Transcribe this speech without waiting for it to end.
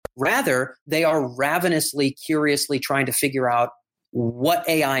Rather, they are ravenously, curiously trying to figure out what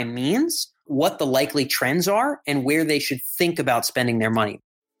AI means, what the likely trends are, and where they should think about spending their money.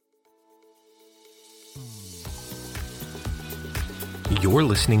 You're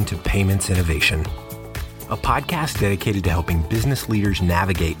listening to Payments Innovation, a podcast dedicated to helping business leaders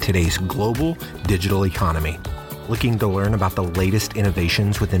navigate today's global digital economy. Looking to learn about the latest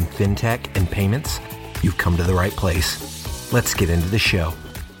innovations within fintech and payments? You've come to the right place. Let's get into the show.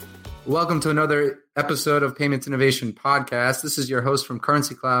 Welcome to another episode of Payments Innovation Podcast. This is your host from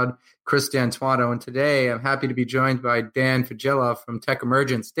Currency Cloud, Chris D'Antuono, and today I'm happy to be joined by Dan Faggella from Tech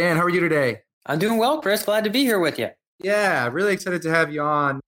Emergence. Dan, how are you today? I'm doing well, Chris. Glad to be here with you. Yeah, really excited to have you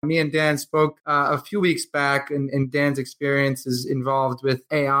on. Me and Dan spoke a few weeks back, and Dan's experience is involved with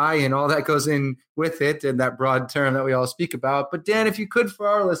AI and all that goes in with it, and that broad term that we all speak about. But Dan, if you could, for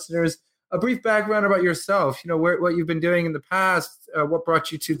our listeners, a brief background about yourself, what you've been doing in the past, what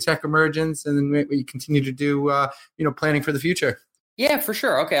brought you to Tech Emergence, and then what you continue to do, planning for the future. Yeah, for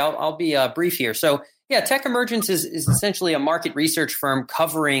sure. Okay, I'll be brief here. So, Tech Emergence is essentially a market research firm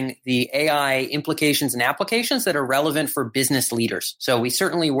covering the AI implications and applications that are relevant for business leaders. So we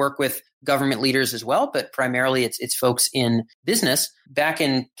certainly work with government leaders as well, but primarily it's folks in business. Back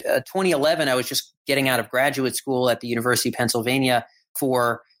in 2011, I was just getting out of graduate school at the University of Pennsylvania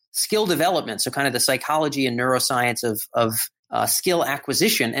for skill development, so kind of the psychology and neuroscience of skill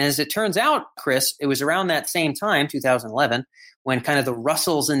acquisition. And as it turns out, Chris, it was around that same time, 2011, when kind of the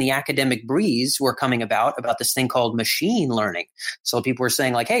rustles in the academic breeze were coming about this thing called machine learning. So people were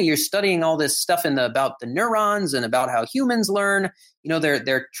saying like, hey, you're studying all this stuff about the neurons and about how humans learn.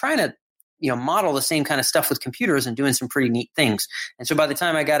 They're trying to model the same kind of stuff with computers and doing some pretty neat things. And so by the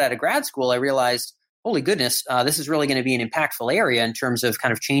time I got out of grad school, I realized, holy goodness, this is really going to be an impactful area in terms of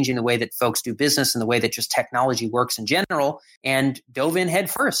kind of changing the way that folks do business and the way that just technology works in general, and dove in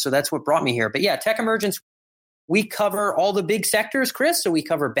head first. So that's what brought me here. But yeah, Tech Emergence, we cover all the big sectors, Chris. So we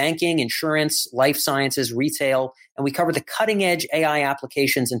cover banking, insurance, life sciences, retail, and we cover the cutting edge AI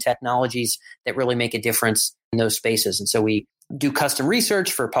applications and technologies that really make a difference in those spaces. And so we do custom research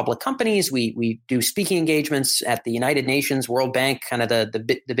for public companies. We do speaking engagements at the United Nations, World Bank, kind of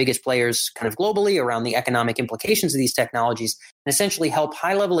the biggest players kind of globally around the economic implications of these technologies, and essentially help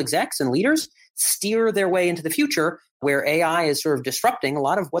high-level execs and leaders steer their way into the future where AI is sort of disrupting a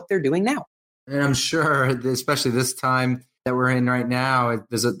lot of what they're doing now. And I'm sure, especially this time that we're in right now,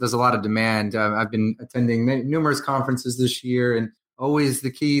 there's a lot of demand. I've been attending numerous conferences this year, and always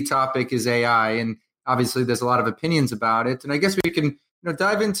the key topic is AI. And obviously, there's a lot of opinions about it. And I guess we can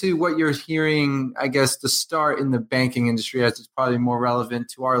dive into what you're hearing, I guess, to start in the banking industry, as it's probably more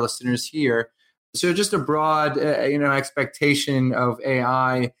relevant to our listeners here. So just a broad, expectation of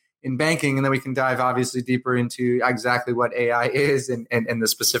AI in banking, and then we can dive obviously deeper into exactly what AI is and the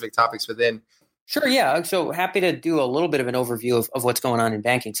specific topics within. Sure, yeah. So happy to do a little bit of an overview of what's going on in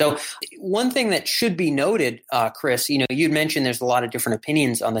banking. So one thing that should be noted, Chris, you'd mentioned there's a lot of different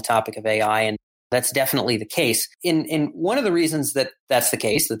opinions on the topic of AI, and that's definitely the case. In one of the reasons that that's the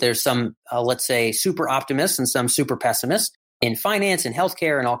case, that there's some, let's say, super optimists and some super pessimists in finance and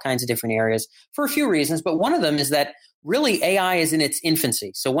healthcare and all kinds of different areas for a few reasons. But one of them is that really AI is in its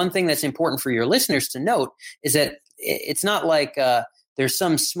infancy. So one thing that's important for your listeners to note is that it's not like there's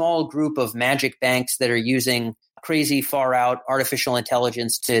some small group of magic banks that are using crazy far out artificial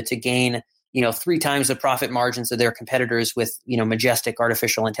intelligence to gain 3 times the profit margins of their competitors with majestic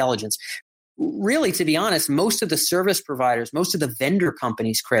artificial intelligence. Really, to be honest, most of the service providers, most of the vendor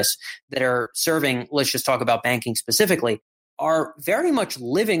companies, Chris, that are serving, let's just talk about banking specifically, are very much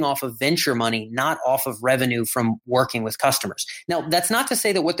living off of venture money, not off of revenue from working with customers. Now, that's not to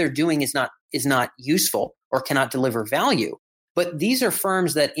say that what they're doing is not useful or cannot deliver value, but these are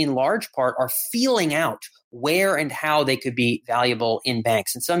firms that in large part are feeling out where and how they could be valuable in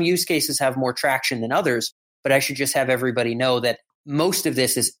banks. And some use cases have more traction than others, but I should just have everybody know that most of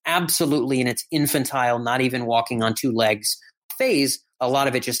this is absolutely in its infantile, not even walking on 2 legs phase. A lot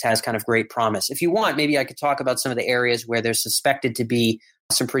of it just has kind of great promise. If you want, maybe I could talk about some of the areas where there's suspected to be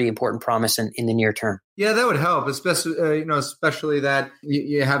some pretty important promise in the near term. Yeah, that would help, especially that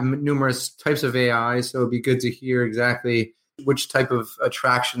you have numerous types of AI. So it'd be good to hear exactly which type of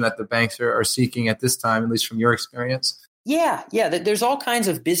attraction that the banks are seeking at this time, at least from your experience. Yeah. There's all kinds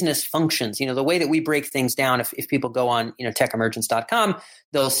of business functions. The way that we break things down, if people go on, techemergence.com,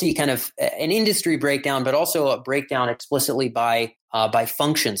 they'll see kind of an industry breakdown, but also a breakdown explicitly by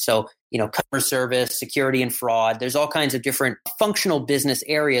function. So, customer service, security and fraud. There's all kinds of different functional business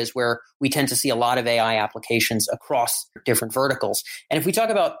areas where we tend to see a lot of AI applications across different verticals. And if we talk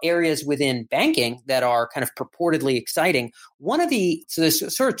about areas within banking that are kind of purportedly exciting, so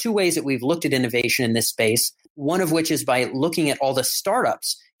there's sort of two ways that we've looked at innovation in this space. One of which is by looking at all the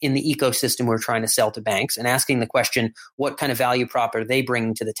startups in the ecosystem we're trying to sell to banks and asking the question, what kind of value prop are they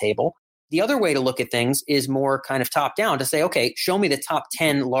bringing to the table? The other way to look at things is more kind of top down to say, okay, show me the top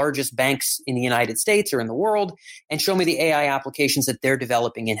 10 largest banks in the United States or in the world, and show me the AI applications that they're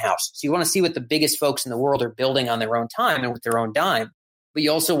developing in-house. So you want to see what the biggest folks in the world are building on their own time and with their own dime. But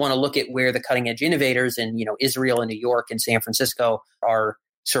you also want to look at where the cutting edge innovators in, Israel and New York and San Francisco are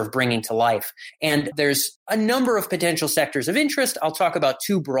sort of bringing to life. And there's a number of potential sectors of interest. I'll talk about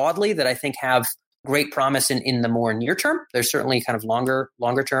two broadly that I think have great promise in the more near term. There's certainly kind of longer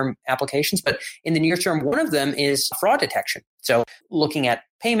term applications, but in the near term, one of them is fraud detection. So looking at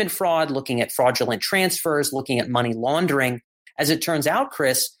payment fraud, looking at fraudulent transfers, looking at money laundering. As it turns out,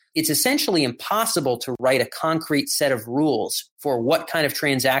 Chris, it's essentially impossible to write a concrete set of rules for what kind of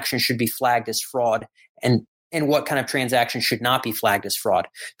transaction should be flagged as fraud and what kind of transaction should not be flagged as fraud,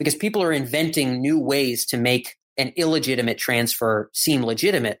 because people are inventing new ways to make an illegitimate transfer seem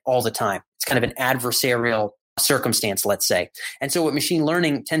legitimate all the time. It's kind of an adversarial circumstance, let's say. And so what machine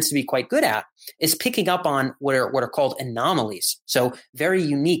learning tends to be quite good at is picking up on what are called anomalies. So very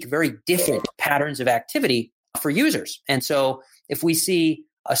unique, very different patterns of activity for users. And so if we see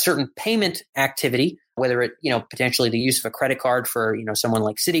a certain payment activity, whether it, potentially the use of a credit card for, someone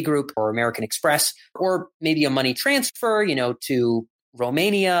like Citigroup or American Express, or maybe a money transfer, to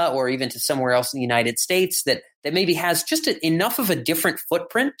Romania or even to somewhere else in the United States that maybe has just enough of a different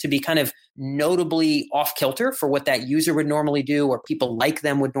footprint to be kind of notably off kilter for what that user would normally do or people like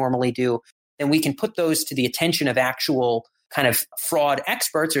them would normally do, then we can put those to the attention of actual kind of fraud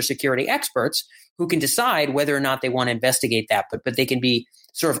experts or security experts who can decide whether or not they want to investigate that. But they can be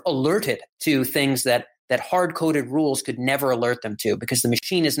sort of alerted to things that hard-coded rules could never alert them to, because the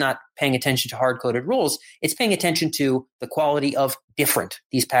machine is not paying attention to hard-coded rules. It's paying attention to the quality of different.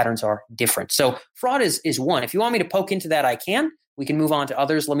 These patterns are different. So fraud is one. If you want me to poke into that, I can. We can move on to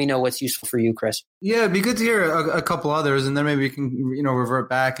others. Let me know what's useful for you, Chris. Yeah, it'd be good to hear a couple others, and then maybe we can, revert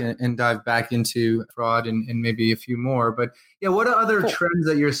back and dive back into fraud and maybe a few more. But yeah, what are other trends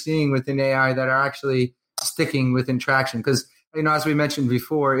that you're seeing within AI that are actually sticking within traction? Because as we mentioned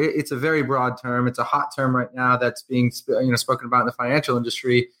before, it's a very broad term. It's a hot term right now that's being spoken about in the financial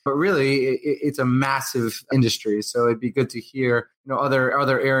industry. But really, it's a massive industry. So it'd be good to hear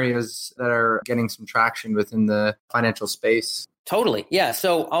other areas that are getting some traction within the financial space. Totally. Yeah.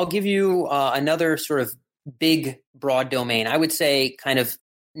 So I'll give you another sort of big, broad domain. I would say kind of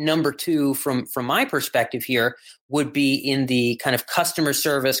number two from my perspective here would be in the kind of customer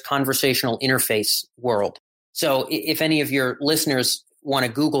service conversational interface world. So if any of your listeners want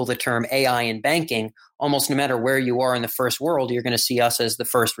to Google the term AI in banking, almost no matter where you are in the first world, you're going to see us as the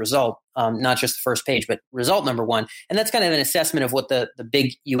first result, not just the first page, but result number one. And that's kind of an assessment of what the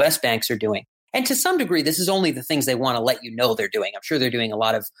big US banks are doing. And to some degree, this is only the things they want to let you know they're doing. I'm sure they're doing a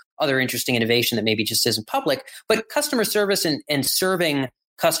lot of other interesting innovation that maybe just isn't public, but customer service and serving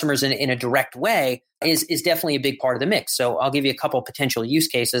customers in a direct way is definitely a big part of the mix. So I'll give you a couple potential use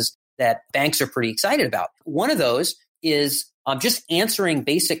cases that banks are pretty excited about. One of those is just answering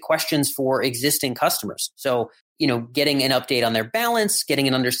basic questions for existing customers. So, getting an update on their balance, getting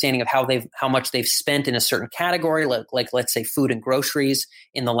an understanding of how much they've spent in a certain category, like let's say food and groceries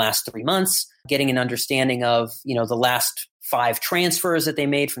in the last 3 months, getting an understanding of, the last 5 transfers that they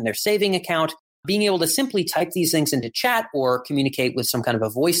made from their saving account, being able to simply type these things into chat or communicate with some kind of a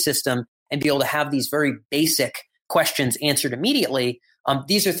voice system and be able to have these very basic questions answered immediately.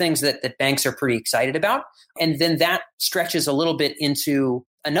 These are things that banks are pretty excited about. And then that stretches a little bit into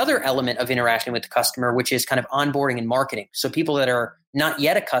another element of interacting with the customer, which is kind of onboarding and marketing. So people that are not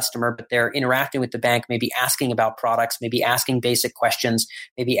yet a customer, but they're interacting with the bank, maybe asking about products, maybe asking basic questions,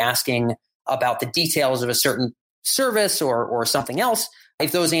 maybe asking about the details of a certain service or something else.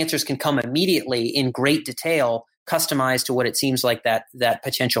 If those answers can come immediately in great detail, customized to what it seems like that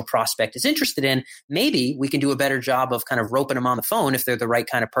potential prospect is interested in, maybe we can do a better job of kind of roping them on the phone if they're the right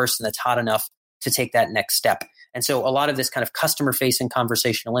kind of person that's hot enough to take that next step. And so a lot of this kind of customer-facing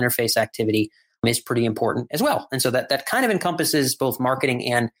conversational interface activity is pretty important as well. And so that kind of encompasses both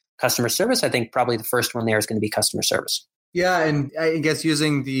marketing and customer service. I think probably the first one there is going to be customer service. Yeah, and I guess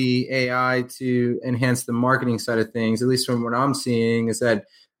using the AI to enhance the marketing side of things, at least from what I'm seeing, is that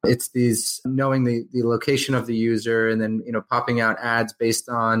it's these knowing the location of the user and then, popping out ads based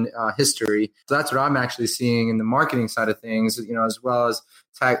on history. So that's what I'm actually seeing in the marketing side of things, as well as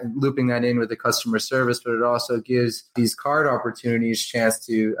looping that in with the customer service. But it also gives these card opportunities chance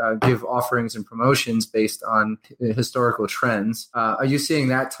to give offerings and promotions based on historical trends. Are you seeing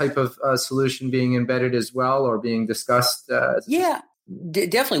that type of solution being embedded as well or being discussed? Yeah,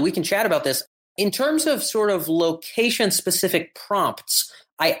 definitely. We can chat about this. In terms of sort of location-specific prompts,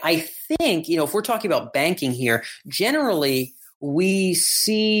 I think, if we're talking about banking here, generally we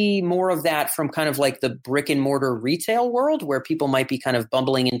see more of that from kind of like the brick and mortar retail world where people might be kind of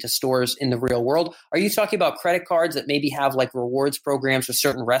bumbling into stores in the real world. Are you talking about credit cards that maybe have like rewards programs for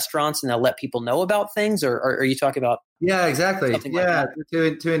certain restaurants and they'll let people know about things? Or are you talking about? Yeah, exactly. Yeah,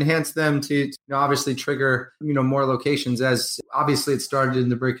 like to enhance them to obviously trigger, more locations, as obviously it started in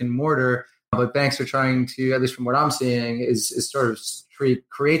the brick and mortar, but banks are trying to, at least from what I'm seeing, is sort of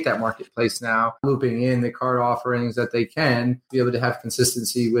create that marketplace now, looping in the card offerings that they can be able to have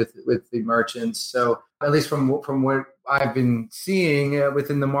consistency with the merchants. So at least from what I've been seeing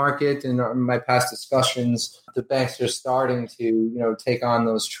within the market and my past discussions, the banks are starting to take on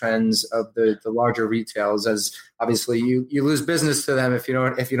those trends of the larger retails, as obviously you lose business to them if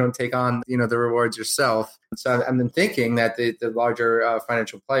you don't take on the rewards yourself. So I've been thinking that the larger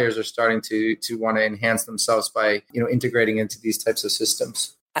financial players are starting to want to enhance themselves by integrating into these types of systems.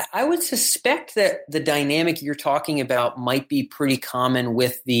 I would suspect that the dynamic you're talking about might be pretty common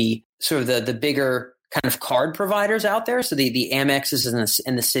with the sort of the bigger kind of card providers out there. So the Amexes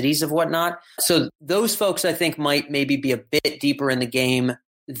and the cities of whatnot. So those folks, I think, might maybe be a bit deeper in the game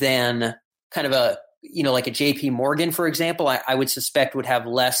than kind of a, like a JP Morgan, for example, I would suspect would have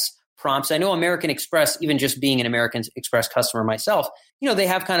less prompts. I know American Express, even just being an American Express customer myself, they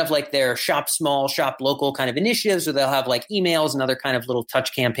have kind of like their shop small, shop local kind of initiatives, or they'll have like emails and other kind of little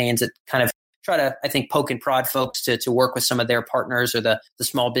touch campaigns that kind of try to, I think, poke and prod folks to work with some of their partners or the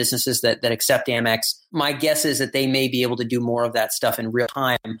small businesses that accept Amex. My guess is that they may be able to do more of that stuff in real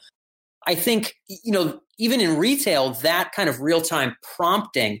time. I think, even in retail, that kind of real-time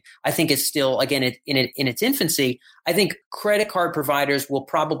prompting, I think is still, again, in its infancy. I think credit card providers will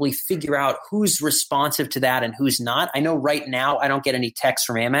probably figure out who's responsive to that and who's not. I know right now I don't get any texts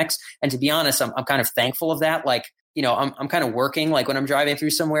from Amex. And to be honest, I'm kind of thankful of that. Like, I'm kind of working, like when I'm driving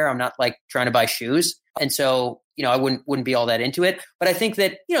through somewhere, I'm not like trying to buy shoes. And so, I wouldn't be all that into it. But I think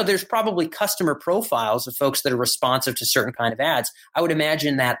that, there's probably customer profiles of folks that are responsive to certain kind of ads. I would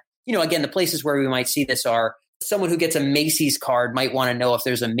imagine that, again, the places where we might see this are someone who gets a Macy's card might want to know if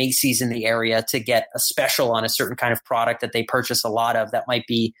there's a Macy's in the area to get a special on a certain kind of product that they purchase a lot of. That might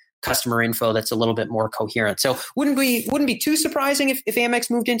be customer info that's a little bit more coherent. So wouldn't be too surprising if Amex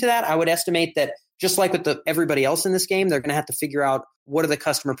moved into that. I would estimate that just like with everybody else in this game, they're going to have to figure out what are the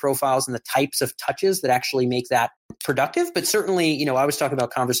customer profiles and the types of touches that actually make that productive. But certainly, I was talking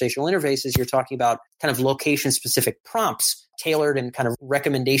about conversational interfaces. You're talking about kind of location-specific prompts tailored and kind of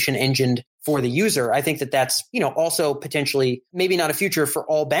recommendation engined for the user. I think that's, also potentially maybe not a future for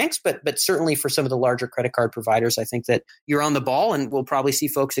all banks, but certainly for some of the larger credit card providers. I think that you're on the ball and we'll probably see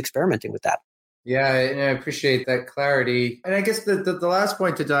folks experimenting with that. Yeah, and I appreciate that clarity. And I guess the last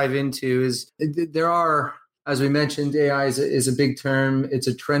point to dive into is there are, as we mentioned, AI is a big term. It's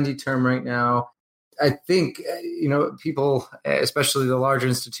a trendy term right now. I think, people, especially the larger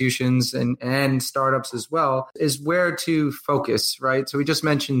institutions and startups as well, is where to focus, right? So we just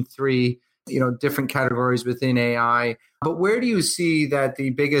mentioned 3, different categories within AI. But where do you see that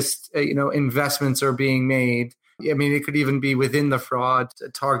the biggest, investments are being made? I mean, it could even be within the fraud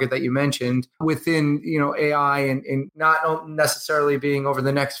target that you mentioned, within, AI and not necessarily being over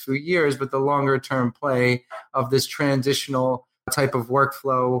the next few years, but the longer term play of this transitional type of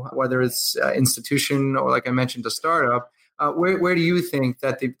workflow, whether it's institution or, like I mentioned, a startup. Where do you think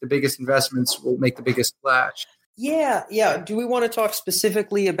that the biggest investments will make the biggest splash? Yeah. Do we want to talk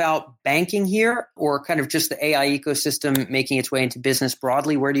specifically about banking here or kind of just the AI ecosystem making its way into business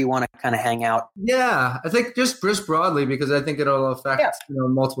broadly? Where do you want to kind of hang out? Yeah, I think just broadly, because I think it'll affect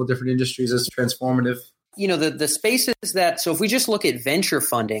multiple different industries as transformative. The spaces so if we just look at venture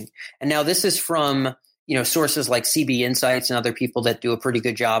funding, and now this is from, sources like CB Insights and other people that do a pretty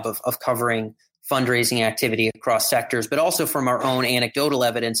good job of covering fundraising activity across sectors, but also from our own anecdotal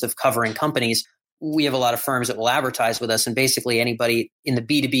evidence of covering companies. we have a lot of firms that will advertise with us, and basically anybody in the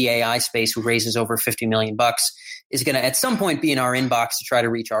B2B AI space who raises over $50 million is going to at some point be in our inbox to try to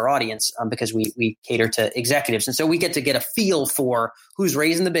reach our audience, because we cater to executives. And so we get to get a feel for who's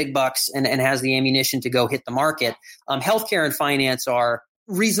raising the big bucks and has the ammunition to go hit the market. Healthcare and finance are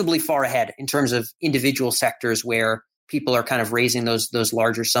reasonably far ahead in terms of individual sectors where people are kind of raising those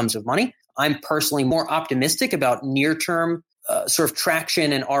larger sums of money. I'm personally more optimistic about near-term sort of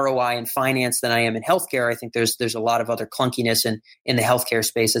traction and ROI in finance than I am in healthcare. I think there's a lot of other clunkiness in the healthcare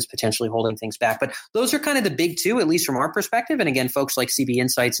space that's potentially holding things back. But those are kind of the big two, at least from our perspective. And again, folks like CB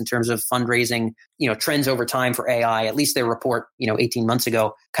Insights in terms of fundraising, trends over time for AI, at least their report, 18 months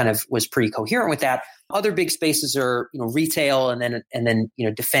ago kind of was pretty coherent with that. Other big spaces are, retail, and then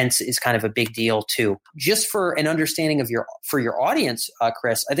defense is kind of a big deal too. Just for an understanding of your audience,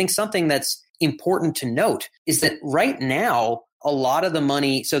 Chris, I think something that's important to note is that right now, a lot of the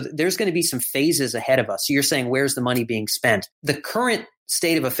money, so there's going to be some phases ahead of us. So you're saying, where's the money being spent? The current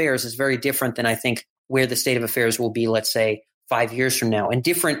state of affairs is very different than I think where the state of affairs will be, let's say, 5 years from now. And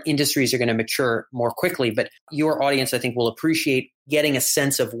different industries are going to mature more quickly. But your audience, I think, will appreciate getting a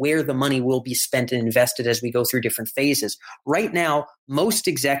sense of where the money will be spent and invested as we go through different phases. Right now, most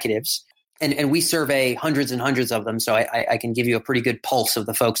executives, and we survey hundreds and hundreds of them, so I can give you a pretty good pulse of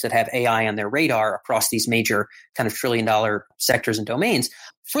the folks that have AI on their radar across these major kind of trillion-dollar sectors and domains.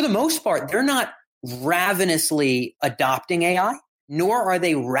 For the most part, they're not ravenously adopting AI, nor are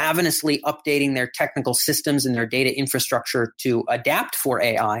they ravenously updating their technical systems and their data infrastructure to adapt for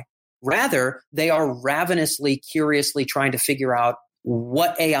AI. Rather, they are ravenously, curiously trying to figure out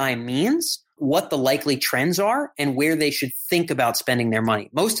what AI means, what the likely trends are, and where they should think about spending their money.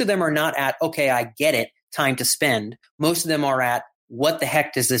 Most of them are not at, okay, I get it, time to spend. Most of them are at, what the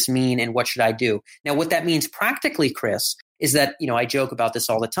heck does this mean and what should I do? Now, what that means practically, Chris, is that, I joke about this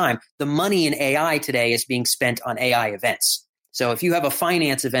all the time. The money in AI today is being spent on AI events. So if you have a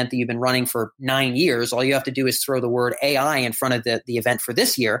finance event that you've been running for 9 years, all you have to do is throw the word AI in front of the event for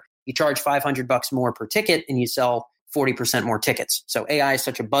this year. You charge $500 more per ticket and you sell 40% more tickets. So AI is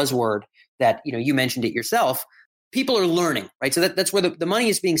such a buzzword that, you mentioned it yourself. People are learning, right? So that's where the money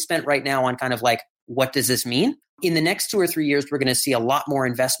is being spent right now on kind of like, what does this mean? In the next 2 or 3 years, we're going to see a lot more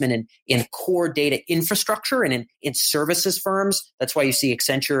investment in core data infrastructure and in services firms. That's why you see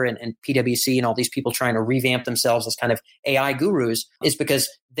Accenture and PwC and all these people trying to revamp themselves as kind of AI gurus, is because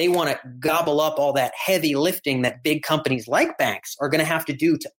they want to gobble up all that heavy lifting that big companies like banks are going to have to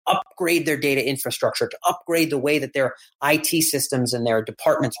do to upgrade their data infrastructure, to upgrade the way that their IT systems and their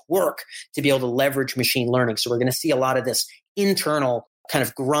departments work to be able to leverage machine learning. So we're going to see a lot of this internal kind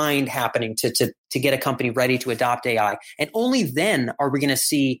of grind happening to get a company ready to adopt AI. And only then are we going to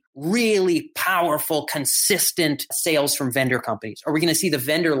see really powerful, consistent sales from vendor companies. Are we going to see the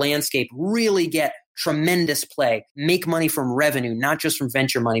vendor landscape really get tremendous play, make money from revenue, not just from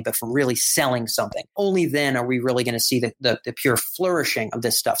venture money, but from really selling something? Only then are we really going to see the pure flourishing of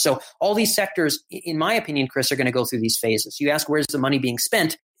this stuff. So all these sectors, in my opinion, Chris, are going to go through these phases. You ask, where's the money being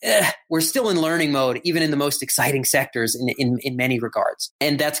spent? We're still in learning mode, even in the most exciting sectors in many regards.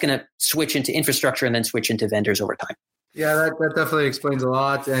 And that's going to switch into infrastructure and then switch into vendors over time. Yeah, that definitely explains a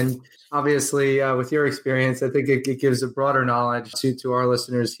lot. And obviously, with your experience, I think it gives a broader knowledge to our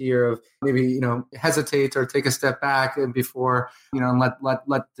listeners here of maybe, hesitate or take a step back before, and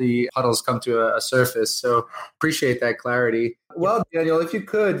let the puddles come to a surface. So appreciate that clarity. Well, Daniel, if you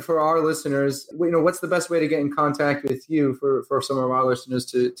could, for our listeners, what's the best way to get in contact with you for some of our listeners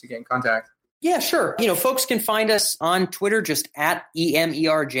to get in contact? Yeah, sure. Folks can find us on Twitter just at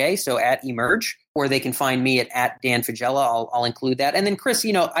EMERJ, so at Emerge, or they can find me at Dan Faggella. I'll include that. And then, Chris,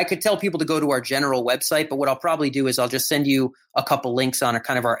 I could tell people to go to our general website, but what I'll probably do is I'll just send you a couple links on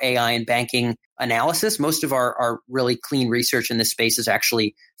kind of our AI and banking analysis. Most of our really clean research in this space is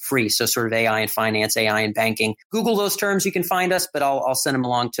actually free. So sort of AI and finance, AI and banking. Google those terms, you can find us, but I'll send them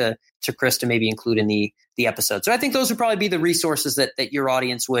along to Chris to maybe include in the episode. So I think those would probably be the resources that your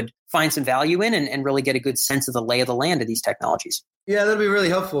audience would find some value in and really get a good sense of the lay of the land of these technologies. Yeah, that'd be really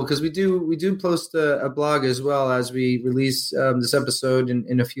helpful because we do post a blog as well as we release this episode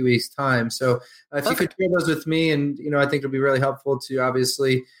in a few weeks' time. So if you could share those with me, and I think it'll be really helpful to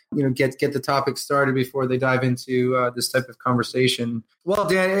obviously get the topic started before they dive into this type of conversation. Well,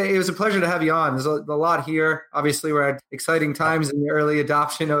 Dan, it was a pleasure to have you on. There's a lot here. Obviously, we're at exciting times in the early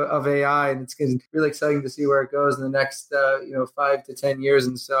adoption of AI, and it's really exciting to see where it goes in the next 5 to 10 years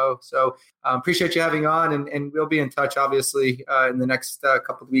and so. So appreciate you having on, and we'll be in touch, obviously, in the next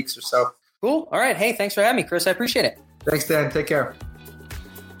couple of weeks or so. Cool. All right. Hey, thanks for having me, Chris. I appreciate it. Thanks, Dan. Take care.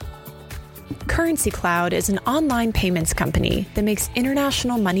 Currency Cloud is an online payments company that makes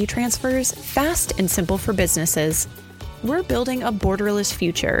international money transfers fast and simple for businesses. We're building a borderless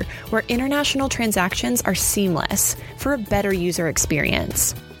future where international transactions are seamless for a better user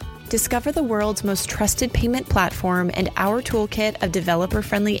experience. Discover the world's most trusted payment platform and our toolkit of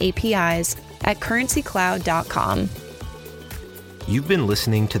developer-friendly APIs at currencycloud.com. You've been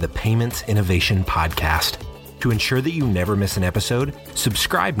listening to the Payments Innovation Podcast. To ensure that you never miss an episode,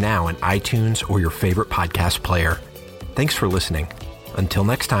 subscribe now in iTunes or your favorite podcast player. Thanks for listening. Until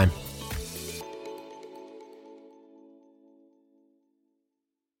next time.